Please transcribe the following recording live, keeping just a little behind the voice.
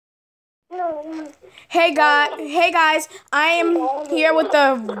Hey guys, I am here with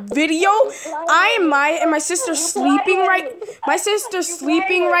the video. My sister sleeping right. My sister's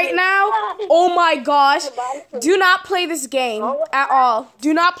sleeping right now. Oh my gosh! Do not play this game at all.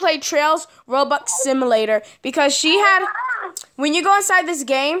 Do not play Trails Robux Simulator because she had. When you go inside this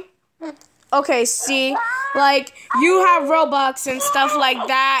game, okay, see, like you have Robux and stuff like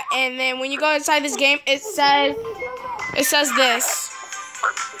that, and then when you go inside this game, it says this.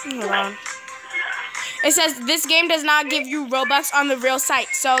 Hold on. It says this game does not give you Robux on the real site.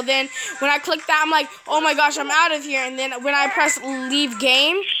 So then when I click that, I'm like, oh my gosh, I'm out of here. And then when I press leave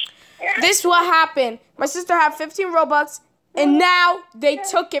game, this is what happened. My sister had 15 Robux, and now they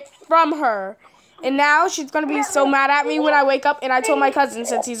took it from her. And now she's going to be so mad at me when I wake up. And I told my cousin,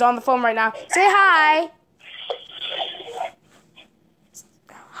 since he's on the phone right now, say hi.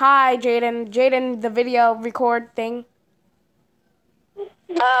 Hi, Jaden. Jaden, the video record thing.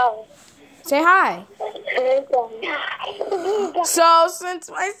 Oh. Say hi. So, since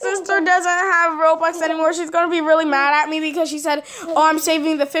my sister doesn't have Robux anymore, she's going to be really mad at me because she said, oh, I'm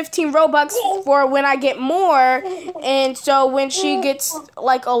saving the 15 Robux for when I get more. And so when she gets,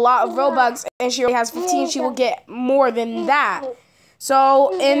 like, a lot of Robux and she already has 15, she will get more than that.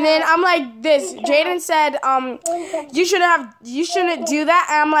 So, and then I'm like this. Jaden said, you shouldn't do that.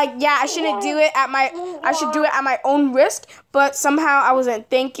 And I'm like, yeah, I should do it at my own risk. But somehow I wasn't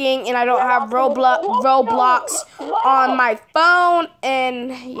thinking, and I don't have Roblox on my phone,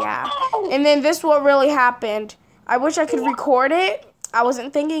 and yeah. And then this is what really happened. I wish I could record it. I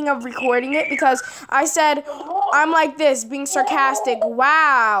wasn't thinking of recording it because I said, I'm like this, being sarcastic.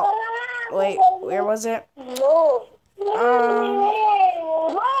 Wow. Wait, where was it?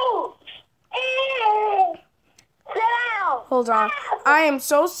 Hold on. I am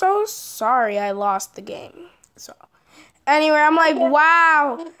so sorry I lost the game. So, anyway, I'm like,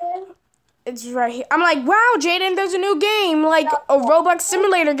 wow. It's right here. I'm like, wow, Jaden, there's a new game, like a Roblox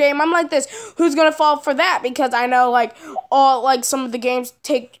simulator game. I'm like this. Who's gonna fall for that? Because I know like some of the games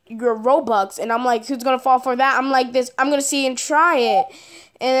take your Robux, and I'm like, who's gonna fall for that? I'm like this. I'm gonna see and try it.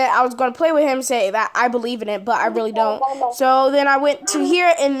 And I was going to play with him, say that I believe in it, but I really don't. So then I went to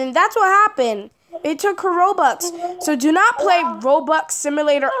here, and then that's what happened. It took her Robux. So do not play Robux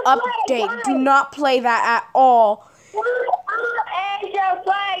Simulator Update. Do not play that at all.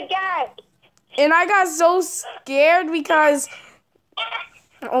 And I got so scared because,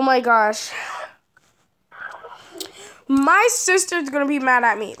 oh my gosh. My sister's going to be mad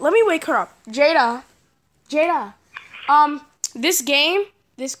at me. Let me wake her up. Jada.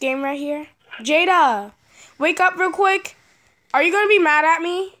 This game right here. Jada, wake up real quick. Are you going to be mad at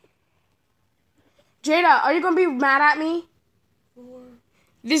me? Jada, are you going to be mad at me?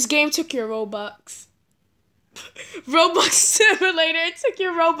 This game took your Robux. Robux Simulator, it took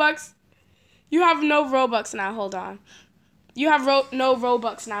your Robux. You have no Robux now. Hold on. You have no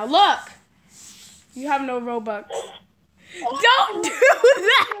Robux now. Look. You have no Robux. Don't do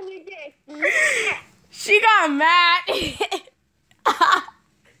that. She got mad.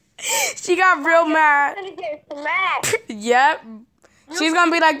 She got real mad. Yep. She's gonna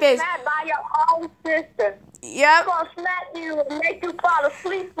be like this. Mad by your own sister. Yep. She's gonna smack you and make you fall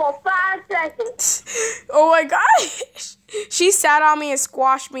asleep for 5 seconds. Oh my gosh. She sat on me and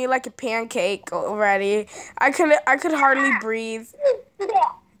squashed me like a pancake already. I could hardly breathe.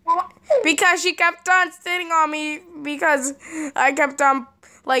 Because she kept on sitting on me because I kept on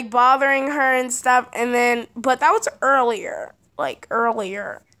like bothering her and stuff, and then but that was earlier. Like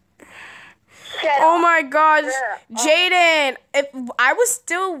earlier. Oh my gosh, Jaden, if I was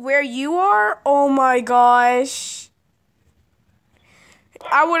still where you are, oh my gosh.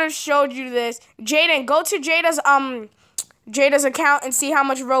 I would have showed you this. Jaden, go to Jada's account and see how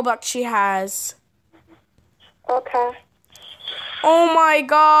much Robux she has. Okay. Oh my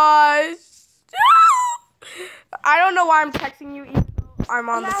gosh. I don't know why I'm texting you even though I'm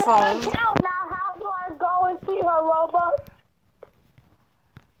on the phone. Now how do I go and see her Robux?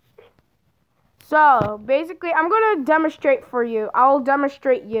 So, basically, I'm going to demonstrate for you. I'll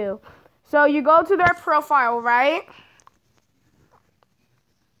demonstrate you. So, you go to their profile, right?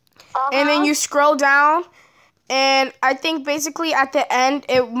 And then you scroll down. And I think, basically, at the end,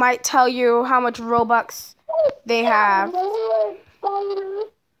 it might tell you how much Robux they have.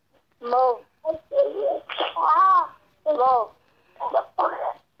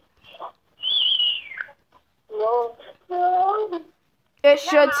 It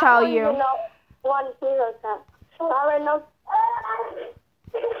should tell you. One zero time. I know.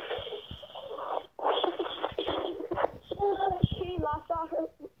 She lost all her.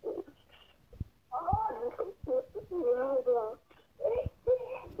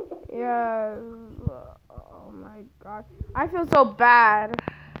 Yeah. Oh my god. I feel so bad.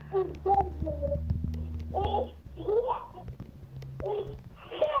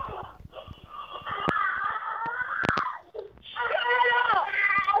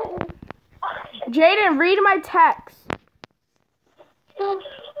 Jaden, read my text.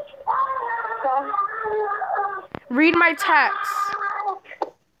 Read my text.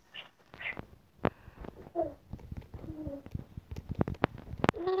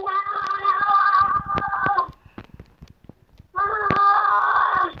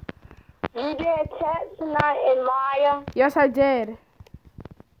 You did text tonight in Maya? Yes, I did.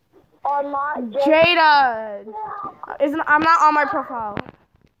 On my Jada. I'm not on my profile.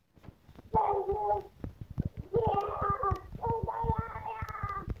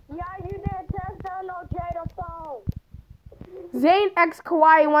 Yeah, you did text on no Jada phone. Zane X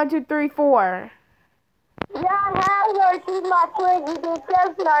Kawaii 1234. Yeah, I have her. She's my friend. You didn't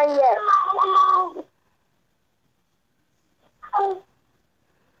text her yet.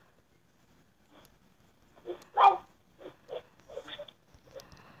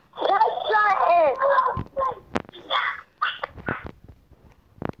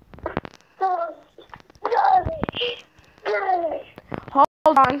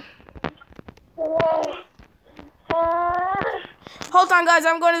 Hold on. Hold on, guys.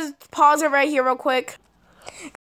 I'm going to pause it right here real quick.